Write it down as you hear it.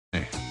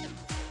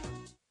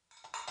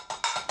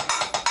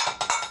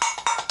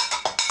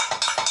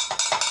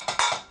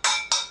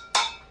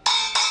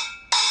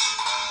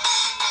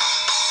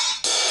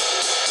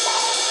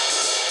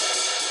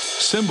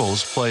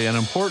Cymbals play an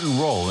important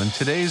role in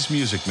today's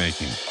music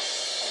making.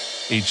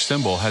 Each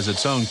cymbal has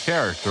its own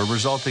character,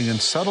 resulting in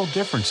subtle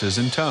differences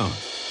in tone.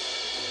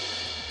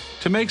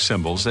 To make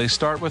cymbals, they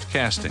start with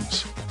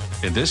castings.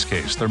 In this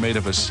case, they're made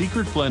of a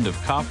secret blend of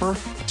copper,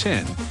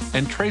 tin,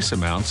 and trace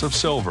amounts of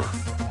silver.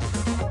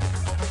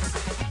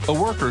 A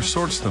worker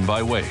sorts them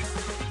by weight.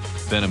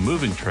 Then a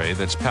moving tray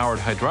that's powered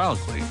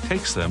hydraulically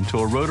takes them to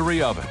a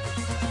rotary oven.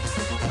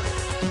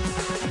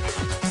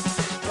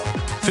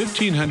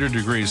 1500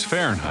 degrees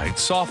Fahrenheit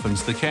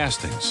softens the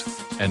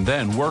castings, and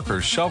then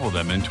workers shovel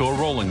them into a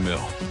rolling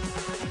mill.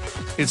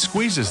 It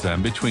squeezes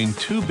them between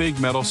two big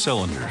metal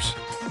cylinders,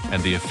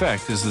 and the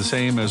effect is the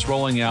same as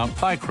rolling out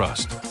pie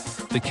crust.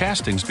 The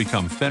castings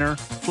become thinner,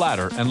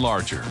 flatter, and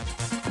larger.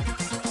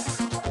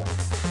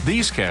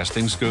 These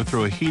castings go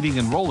through a heating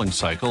and rolling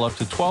cycle up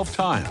to 12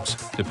 times,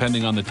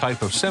 depending on the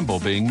type of cymbal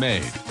being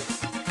made.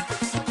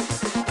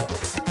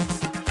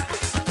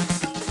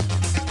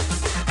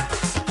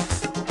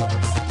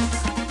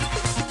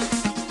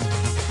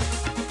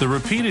 The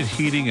repeated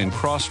heating and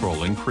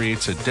cross-rolling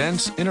creates a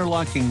dense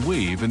interlocking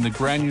weave in the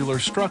granular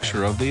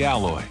structure of the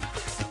alloy.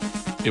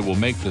 It will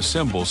make the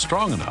cymbal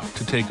strong enough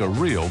to take a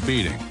real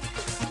beating.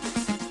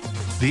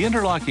 The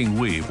interlocking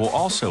weave will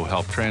also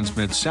help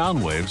transmit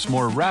sound waves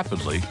more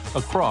rapidly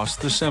across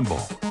the cymbal.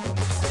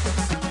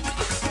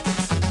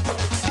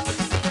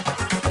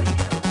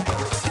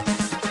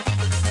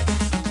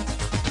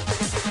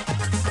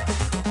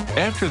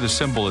 After the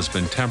cymbal has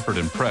been tempered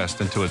and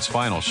pressed into its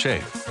final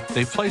shape,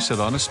 they place it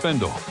on a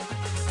spindle.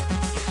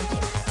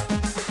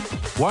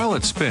 While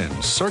it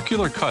spins,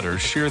 circular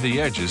cutters shear the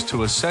edges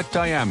to a set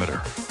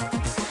diameter.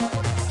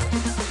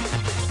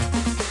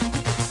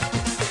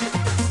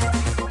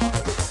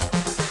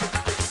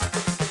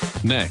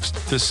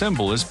 Next, the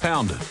cymbal is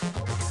pounded.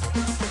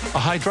 A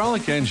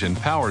hydraulic engine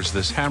powers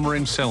this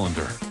hammering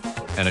cylinder,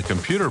 and a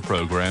computer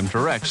program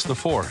directs the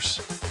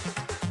force.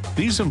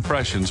 These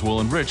impressions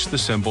will enrich the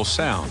cymbal's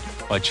sound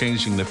by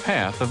changing the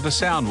path of the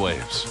sound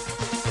waves.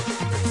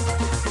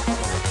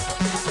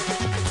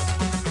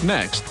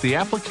 Next, the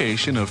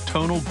application of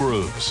tonal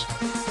grooves.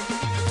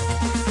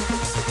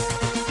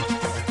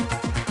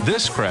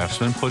 This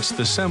craftsman puts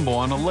the cymbal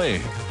on a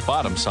lathe,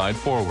 bottom side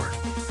forward.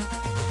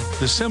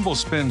 The cymbal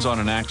spins on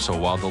an axle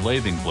while the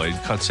lathing blade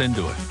cuts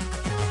into it.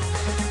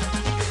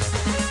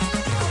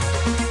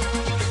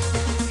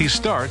 He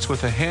starts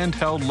with a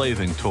handheld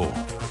lathing tool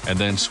and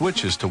then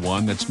switches to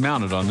one that's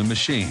mounted on the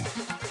machine.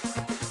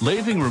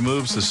 Lathing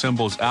removes the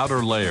cymbal's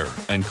outer layer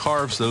and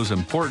carves those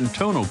important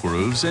tonal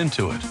grooves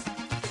into it.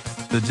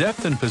 The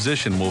depth and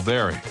position will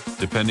vary,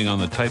 depending on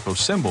the type of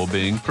cymbal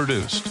being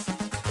produced.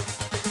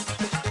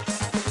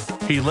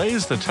 He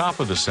lays the top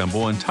of the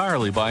cymbal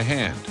entirely by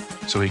hand,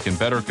 so he can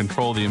better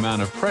control the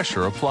amount of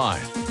pressure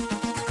applied.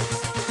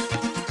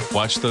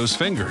 Watch those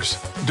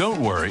fingers. Don't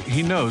worry,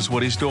 he knows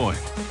what he's doing.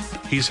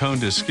 He's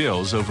honed his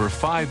skills over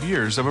 5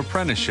 years of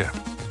apprenticeship,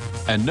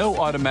 and no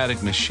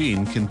automatic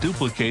machine can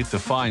duplicate the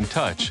fine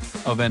touch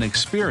of an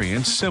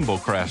experienced cymbal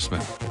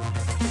craftsman.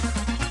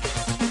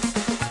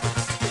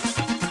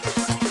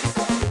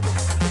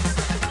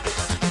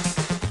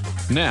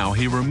 Now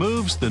he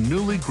removes the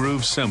newly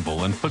grooved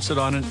cymbal and puts it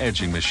on an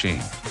edging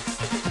machine.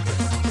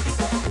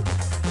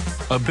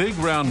 A big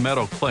round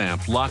metal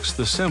clamp locks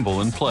the cymbal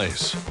in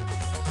place.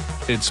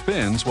 It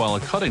spins while a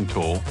cutting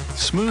tool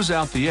smooths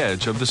out the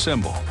edge of the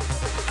cymbal.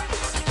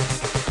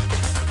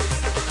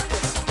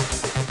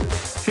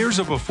 Here's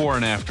a before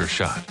and after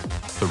shot.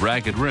 The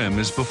ragged rim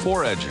is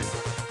before edging.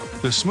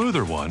 The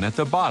smoother one at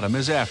the bottom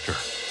is after.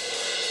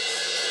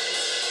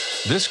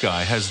 This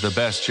guy has the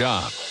best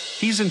job.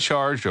 He's in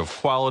charge of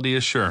quality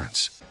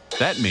assurance.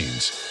 That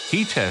means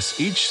he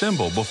tests each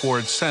cymbal before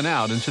it's sent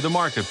out into the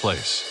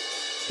marketplace.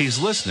 He's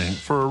listening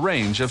for a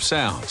range of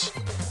sounds.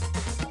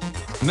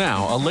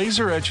 Now, a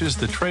laser etches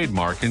the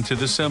trademark into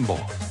the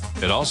cymbal.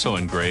 It also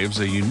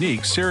engraves a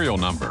unique serial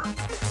number.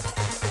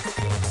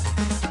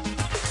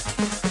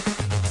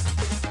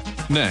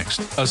 Next,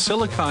 a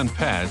silicone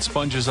pad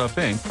sponges up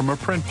ink from a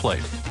print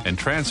plate and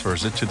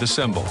transfers it to the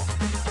cymbal.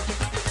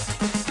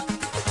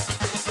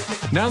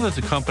 Now that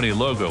the company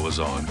logo is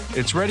on,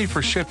 it's ready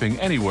for shipping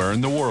anywhere in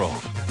the world.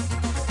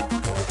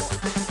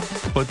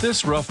 But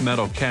this rough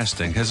metal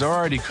casting has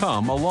already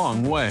come a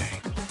long way.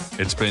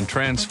 It's been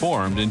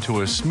transformed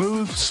into a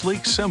smooth,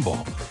 sleek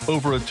cymbal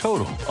over a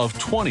total of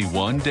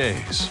 21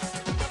 days.